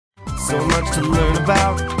So much to learn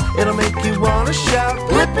about, it'll make you wanna shout,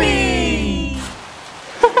 Blippi!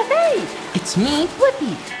 Hey, it's me,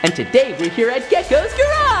 Blippi, and today we're here at Gecko's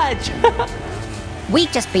garage!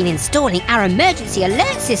 We've just been installing our emergency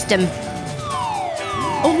alert system.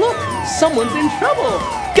 Oh look, someone's in trouble!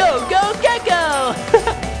 Go, go, Gecko!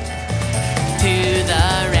 To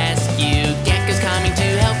the rescue, Gecko's coming to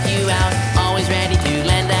help you out. Always ready to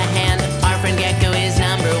lend a hand, our friend Gecko is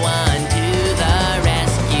number one. To the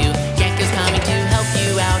rescue, Gecko's coming to help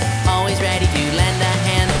you out. Always ready to lend a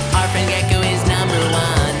hand, our friend Gecko is number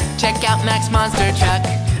one. Check out Mac's monster truck,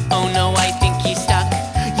 oh no, I think he's stuck.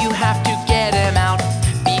 You have to get him out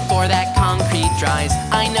before that concrete dries.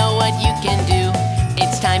 I know what you can do,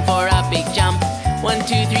 it's time for a big jump. 1, 2,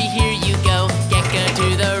 3, here you go, Gecko to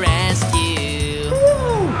the rescue.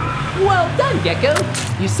 Woo! Well done, Gecko!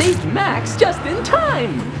 You saved Max just in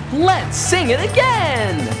time! Let's sing it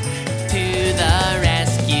again! To the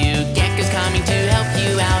rescue, Gecko's coming to help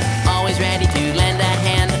you out. Always ready to lend a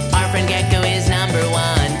hand, our friend Gecko is number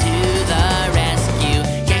one. To the rescue,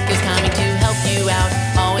 Gecko's coming to help you out.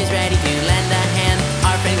 Always ready to lend a hand,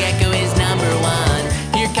 our friend Gecko is number one.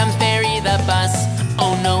 Here comes Barry the bus,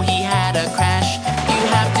 oh no, he had a crash. You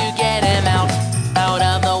have to get him out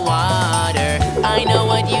of the water. I know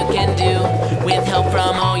what you can do, with help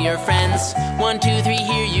from all your friends. 1, 2, 3,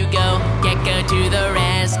 here you go, Gecko to the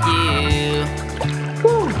rescue.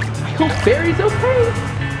 Whew, I hope Barry's okay.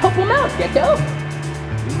 Help him out, Gecko.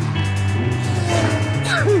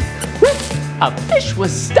 A fish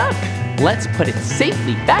was stuck. Let's put it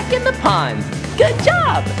safely back in the pond. Good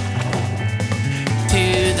job.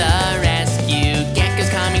 To the rescue, Gecko's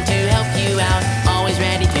coming to help you out. Always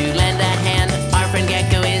ready to lend a hand, our friend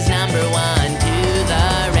Gecko is number one. To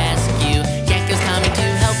the rescue, Gecko's coming to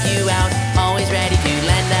help you out. Always ready to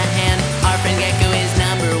lend a hand, our friend Gecko is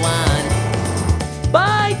number one.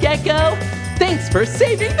 Bye, Gecko. Thanks for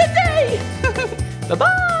saving the day.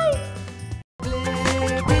 Bye-bye.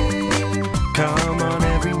 Come on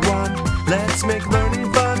everyone, let's make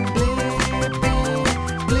learning fun.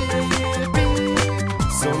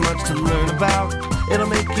 So much to learn about, it'll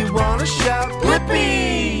make you wanna shout,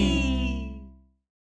 Blippi!